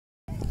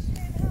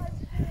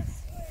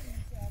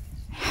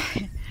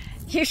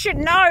You should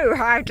know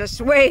how to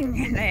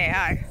swing,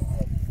 Neo.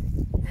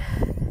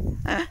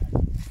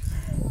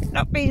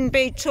 Not being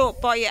taught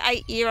by your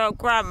 8-year-old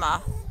grandma.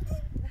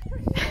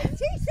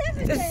 She's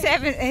 70. To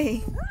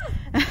 70.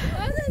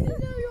 I didn't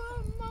know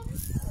your mum.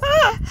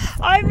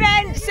 I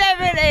meant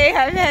 70.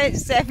 I meant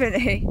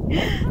 70.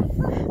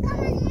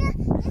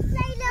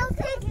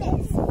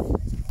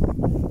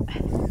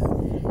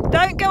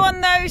 Don't go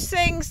on those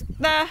things,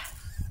 the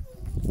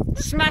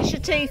smash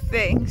your teeth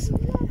things.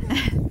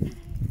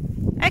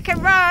 Eka,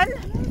 run.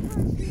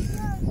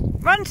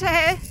 Run to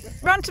her.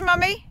 Run to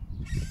mummy.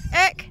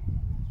 Ek.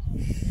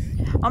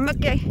 I'm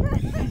okay.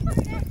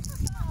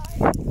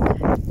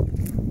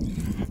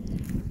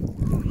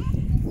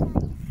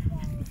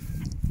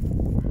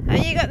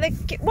 And you got the,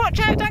 watch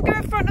out, don't go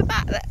in front of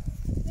that.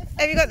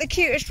 Have you got the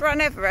cutest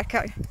run ever,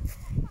 Echo?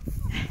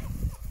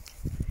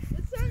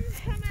 The sun's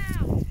come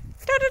out.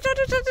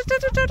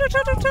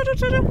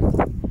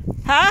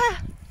 Huh?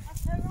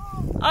 That's her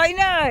arm. I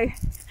know.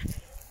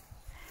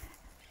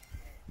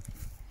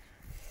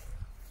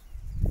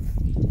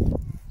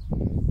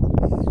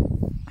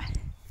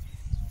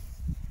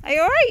 Are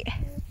you alright?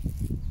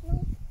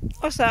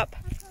 What's up?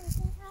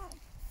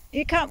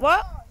 You can't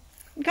what?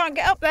 You can't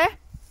get up there? Do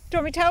you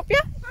want me to help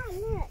you?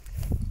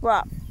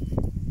 What?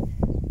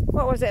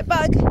 What was it? A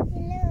bug?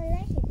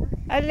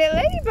 A little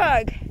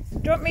ladybug.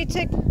 Do you want me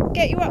to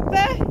get you up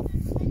there?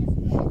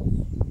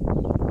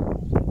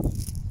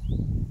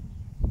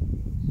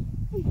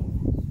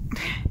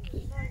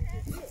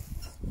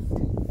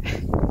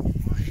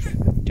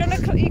 Do you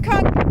want to, you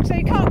can't, so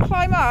you can't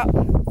climb up?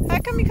 How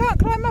come you can't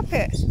climb up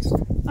it?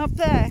 Up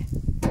there.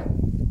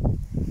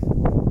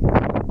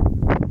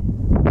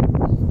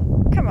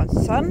 Come on,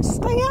 son,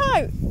 stay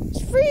out.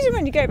 It's freezing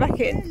when you go back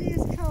in. It really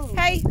is cold.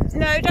 Hey,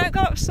 no, don't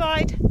go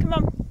outside. Come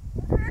on.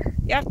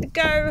 You have to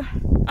go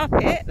up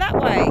it that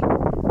way,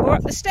 or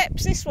up the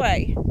steps this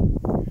way.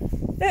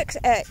 Look,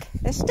 Ek,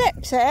 there's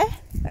steps there.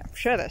 I'm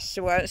sure there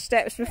weren't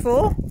steps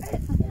before.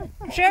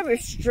 I'm sure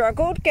we've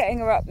struggled getting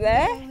her up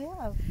there. Oh,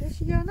 yeah. Where's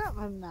she going up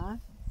them now?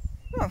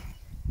 Oh,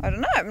 I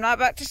don't know, I'm not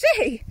about to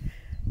see.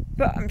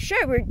 But I'm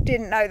sure we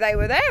didn't know they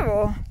were there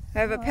or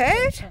ever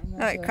paired.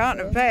 No, it can't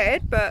have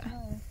paired, but...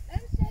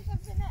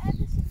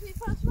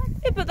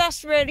 Yeah, but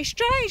that's really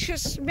strange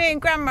because me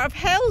and Grandma have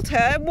held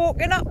her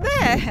walking up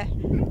there.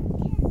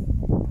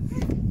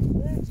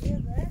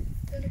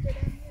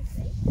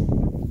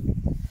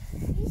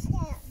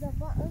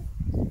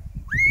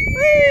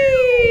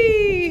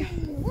 Whee!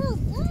 Well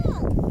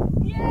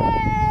done!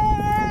 Yay!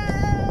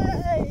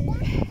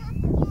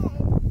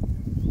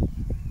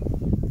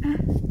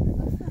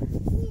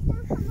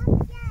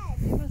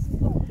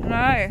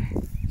 No.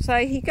 So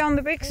he got on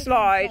the big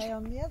slide.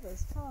 On the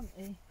others, can't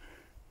he?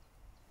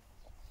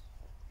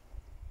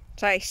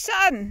 Say,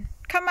 son,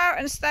 come out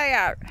and stay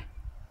out.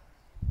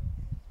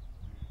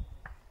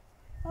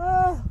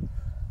 Oh.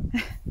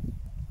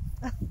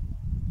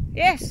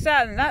 Yes,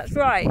 son, that's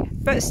right.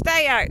 But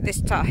stay out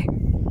this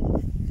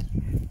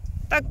time.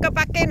 Don't go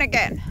back in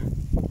again.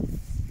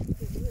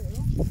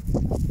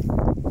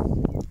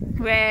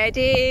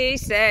 Ready,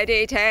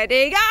 steady,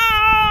 Teddy,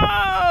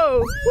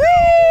 go!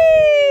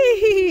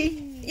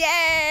 Whee!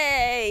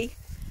 Yay!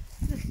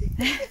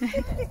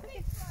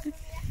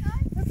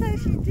 That's how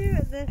she do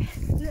at the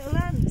little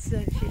ants,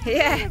 don't she?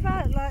 Yeah. She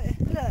about like,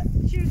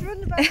 look, she was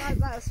running about like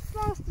that as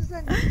fast as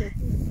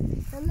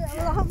anything. Her little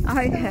arms.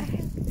 I know.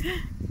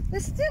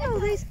 There's still all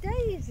these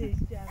daisies,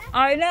 Jan.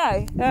 I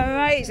know. They're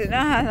amazing,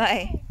 aren't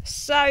they?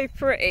 So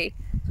pretty.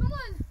 Come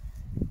on.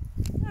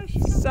 No, she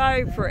can't.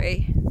 So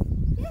pretty.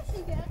 Yes,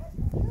 she can.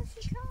 No,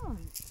 she can't.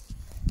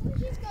 All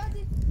she's got to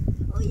do,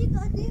 all you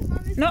got to do,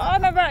 Mum, is Not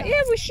on about,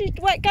 yeah, well, she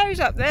goes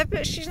up there,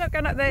 but she's not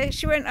going up there.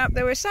 She went up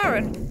there with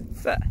Saren,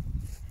 but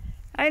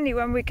only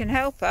when we can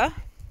help her.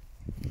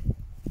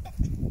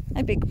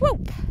 A big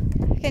whoop.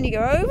 Can you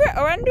go over it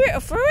or under it or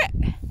through it?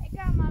 Hey,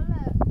 Grandma,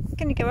 look.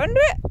 Can you go under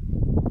it?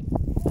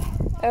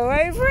 Or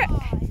over it?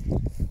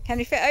 Can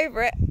you fit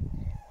over it?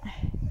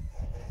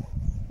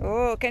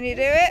 Oh, can you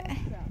do it?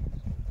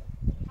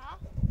 Huh?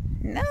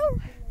 No.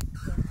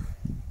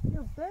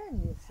 You'll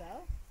burn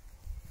yourself.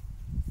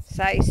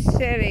 Say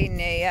silly,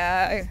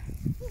 Neo.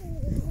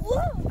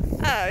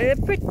 Oh, the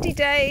pretty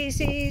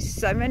daisies,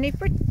 so many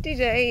pretty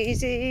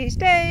daisies.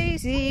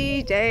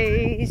 Daisy,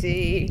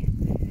 Daisy.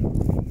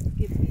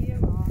 Give me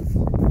your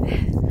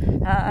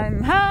arm.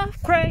 I'm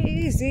half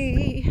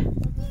crazy.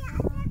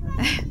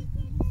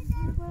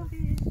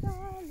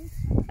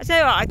 I tell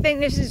you what, I think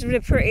this is the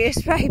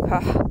prettiest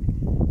paper.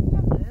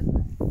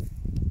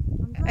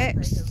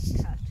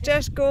 It's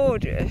just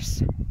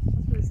gorgeous. I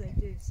suppose they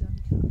do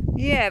sometimes.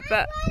 Yeah,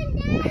 but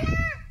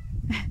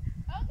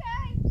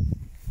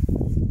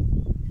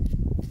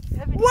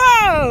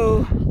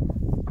whoa!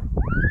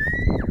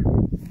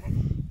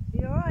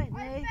 You alright,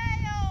 Nate?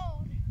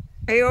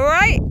 Are you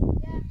alright?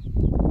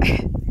 Yeah.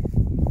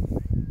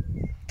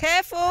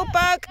 Careful,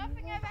 bug.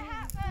 Nothing ever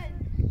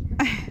happened.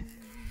 I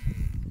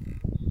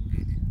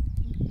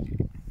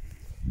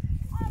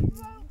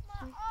broke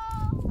my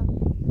arm.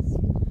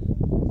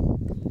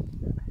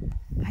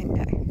 I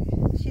know.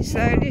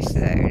 Slowly,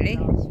 slowly.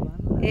 Nice one,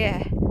 look.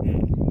 Yeah.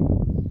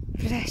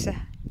 Bless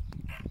her.